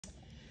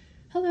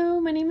Hello,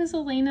 my name is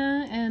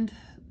Elena and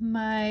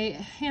my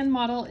hand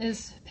model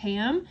is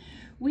Pam.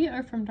 We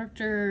are from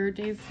Dr.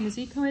 Dave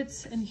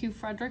Mazikowitz and Hugh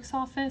Frederick's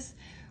office.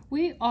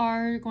 We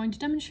are going to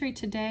demonstrate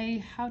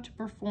today how to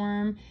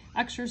perform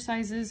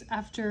exercises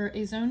after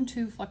a zone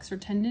 2 flexor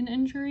tendon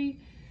injury.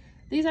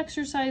 These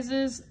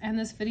exercises and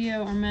this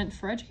video are meant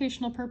for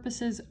educational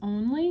purposes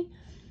only.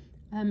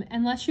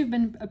 Unless you've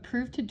been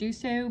approved to do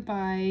so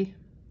by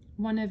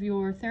one of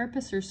your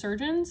therapists or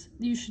surgeons,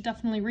 you should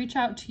definitely reach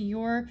out to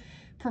your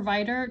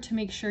provider to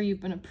make sure you've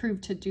been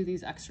approved to do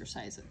these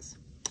exercises.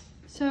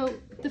 So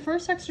the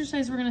first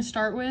exercise we're going to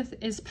start with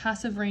is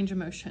passive range of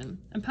motion.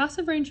 And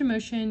passive range of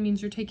motion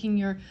means you're taking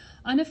your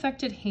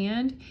unaffected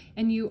hand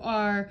and you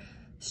are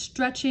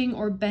stretching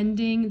or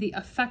bending the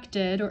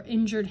affected or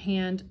injured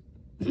hand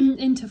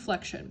into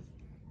flexion.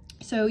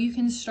 So you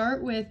can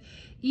start with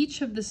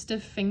each of the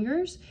stiff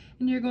fingers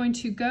and you're going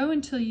to go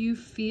until you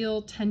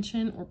feel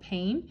tension or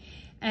pain.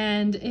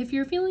 And if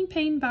you're feeling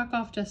pain, back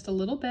off just a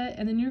little bit,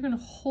 and then you're going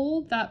to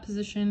hold that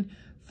position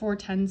for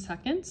 10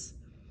 seconds.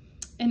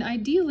 And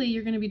ideally,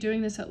 you're going to be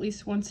doing this at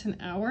least once an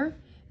hour.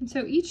 And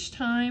so each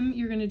time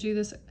you're going to do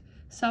this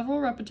several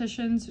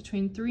repetitions,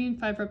 between 3 and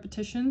 5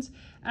 repetitions.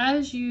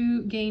 As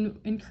you gain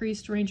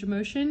increased range of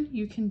motion,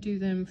 you can do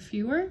them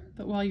fewer,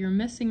 but while you're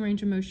missing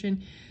range of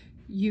motion,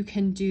 you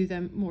can do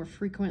them more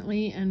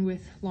frequently and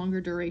with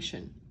longer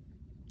duration.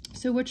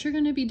 So what you're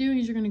going to be doing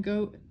is you're going to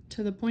go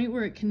to the point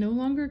where it can no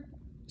longer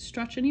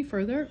stretch any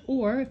further,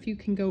 or if you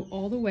can go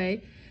all the way,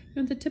 you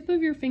want the tip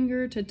of your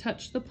finger to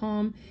touch the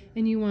palm,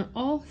 and you want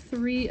all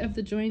 3 of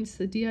the joints,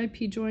 the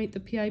DIP joint, the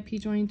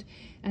PIP joint,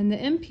 and the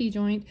MP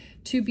joint,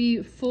 to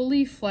be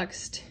fully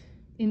flexed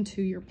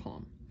into your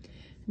palm.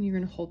 And you're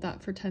going to hold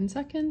that for 10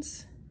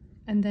 seconds,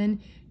 and then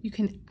you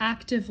can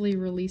actively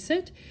release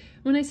it.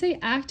 When I say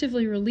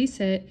actively release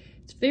it,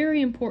 it's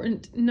very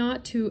important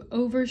not to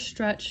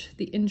overstretch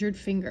the injured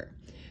finger.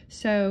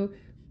 So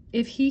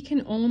if he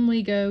can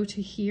only go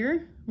to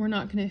here, we're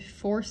not going to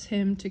force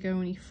him to go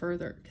any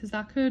further because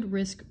that could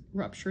risk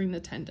rupturing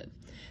the tendon.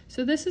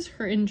 So this is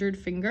her injured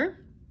finger.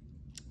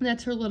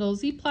 That's her little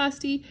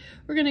Z-plasty.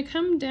 We're going to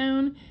come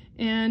down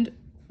and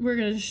we're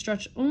going to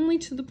stretch only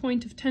to the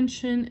point of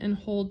tension and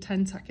hold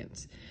 10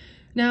 seconds.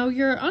 Now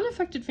your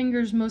unaffected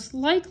fingers most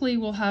likely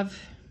will have,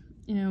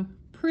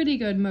 pretty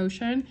good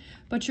motion,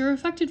 but your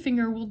affected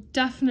finger will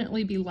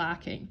definitely be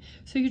lacking.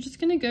 So you're just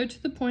going to go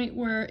to the point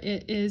where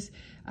it is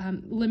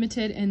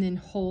limited and then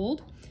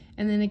hold.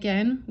 And then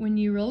again, when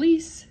you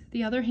release,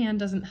 the other hand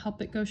doesn't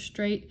help it go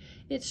straight.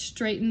 It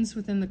straightens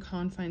within the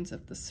confines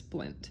of the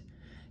splint.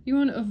 You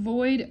want to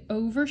avoid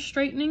over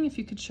straightening. If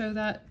you could show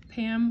that,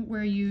 Pam,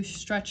 where you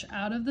stretch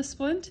out of the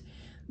splint,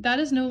 that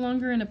is no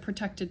longer in a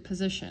protected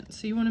position.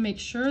 So you want to make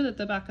sure that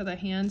the back of the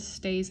hand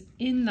stays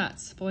in that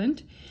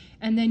splint,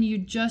 and then you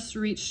just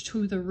reach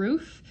to the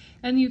roof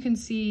and you can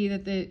see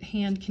that the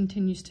hand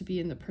continues to be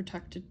in the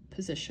protected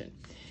position.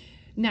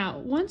 Now,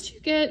 once you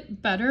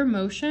get better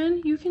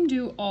motion, you can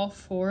do all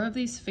 4 of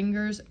these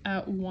fingers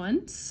at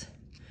once,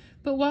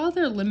 but while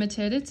they're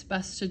limited, it's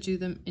best to do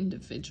them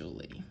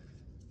individually.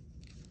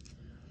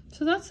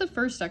 So that's the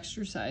first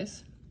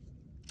exercise.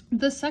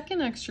 The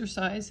second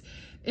exercise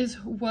is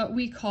what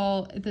we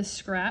call the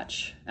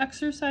scratch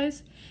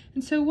exercise.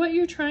 And so what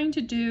you're trying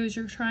to do is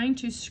you're trying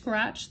to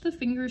scratch the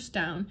fingers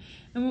down.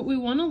 And what we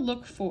want to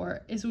look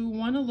for is we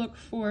want to look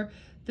for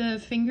the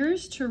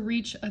fingers to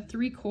reach a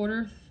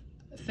 3/4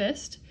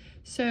 fist.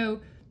 So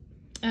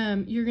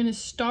you're going to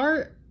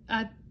start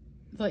at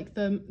like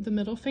the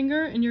middle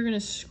finger and you're going to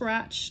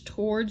scratch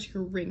towards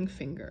your ring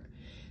finger.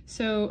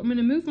 So I'm going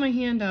to move my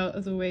hand out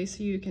of the way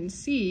so you can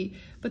see,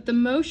 but the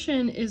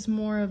motion is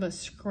more of a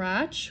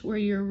scratch where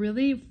you're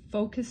really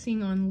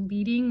focusing on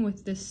leading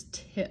with this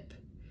tip.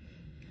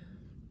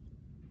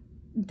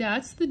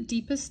 That's the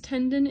deepest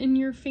tendon in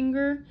your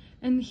finger,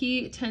 and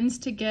he tends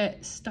to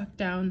get stuck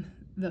down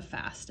the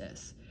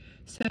fastest.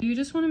 So you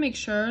just want to make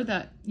sure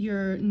that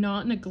you're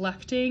not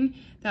neglecting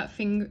that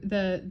finger,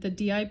 the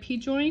DIP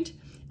joint,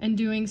 and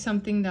doing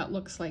something that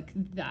looks like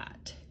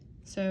that.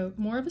 So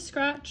more of a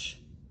scratch.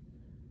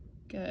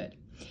 Good.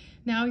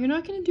 Now you're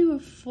not going to do a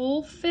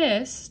full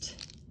fist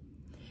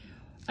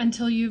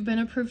until you've been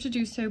approved to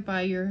do so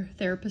by your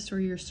therapist or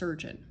your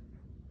surgeon.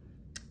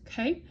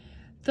 Okay.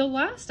 The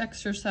last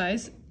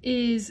exercise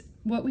is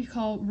what we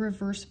call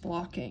reverse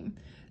blocking.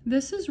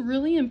 This is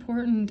really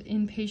important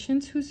in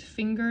patients whose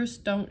fingers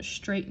don't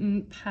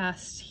straighten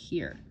past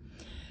here.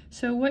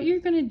 So what you're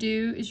going to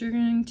do is you're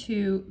going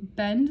to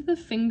bend the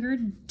finger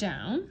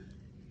down.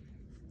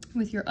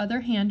 With your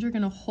other hand, you're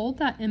going to hold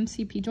that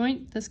MCP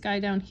joint, this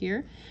guy down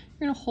here.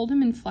 You're going to hold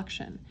him in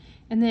flexion.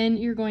 And then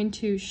you're going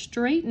to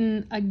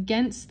straighten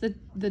against the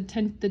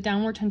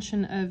downward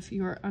tension of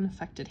your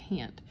unaffected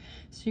hand.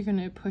 So you're going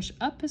to push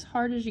up as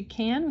hard as you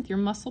can with your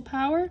muscle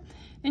power,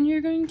 and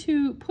you're going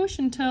to push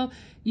until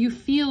you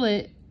feel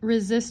it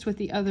resist with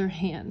the other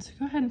hand. So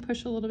go ahead and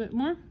push a little bit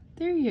more.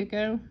 There you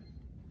go.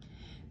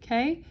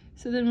 Okay,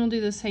 so then we'll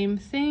do the same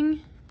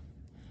thing,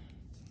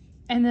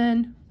 and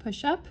then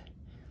push up.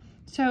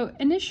 So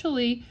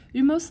initially,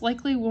 you most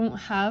likely won't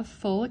have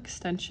full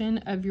extension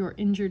of your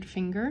injured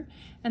finger,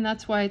 and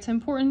that's why it's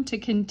important to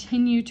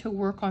continue to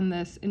work on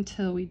this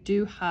until we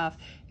do have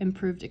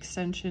improved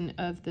extension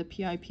of the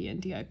PIP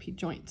and DIP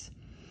joints.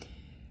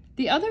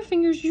 The other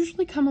fingers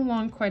usually come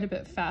along quite a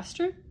bit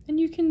faster, and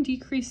you can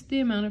decrease the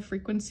amount of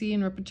frequency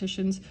and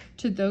repetitions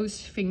to those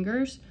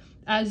fingers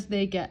as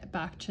they get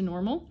back to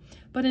normal.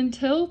 But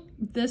until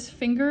this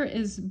finger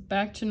is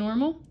back to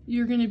normal,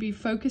 you're going to be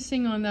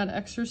focusing on that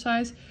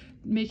exercise,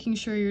 making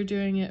sure you're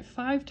doing it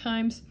 5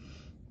 times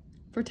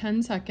for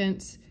 10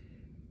 seconds,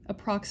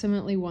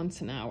 approximately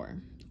once an hour,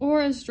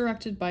 or as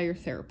directed by your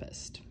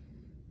therapist.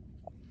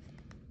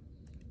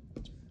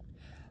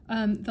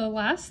 The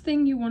last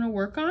thing you want to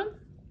work on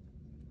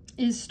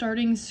is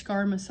starting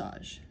scar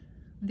massage.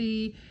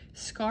 The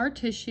scar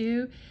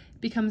tissue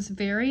becomes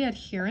very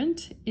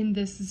adherent in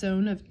this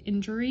zone of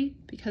injury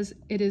because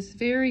it is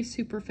very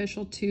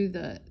superficial to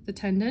the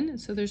tendon.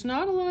 So there's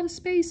not a lot of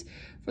space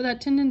for that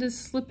tendon to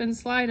slip and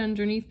slide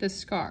underneath the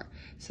scar.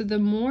 So the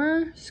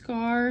more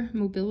scar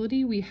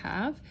mobility we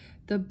have,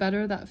 the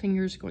better that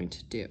finger is going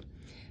to do.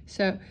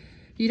 So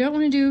you don't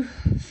want to do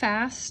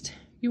fast.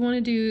 You want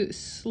to do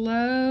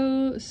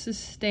slow,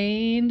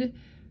 sustained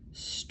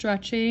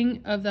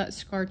stretching of that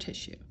scar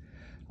tissue.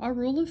 Our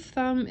rule of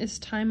thumb is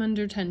time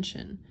under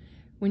tension.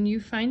 When you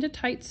find a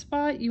tight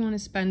spot, you want to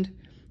spend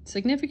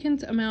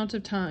significant amount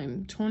of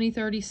time,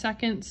 20-30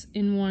 seconds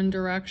in one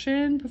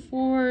direction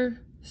before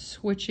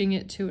switching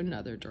it to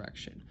another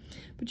direction.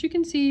 But you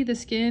can see the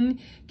skin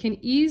can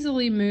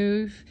easily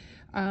move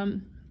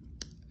around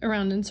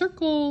in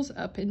circles,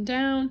 up and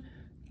down.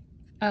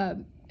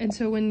 And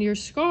so when your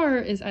scar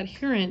is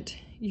adherent,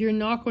 you're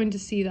not going to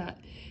see that.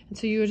 And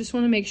so you just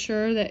want to make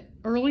sure that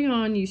early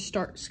on you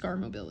start scar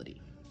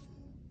mobility.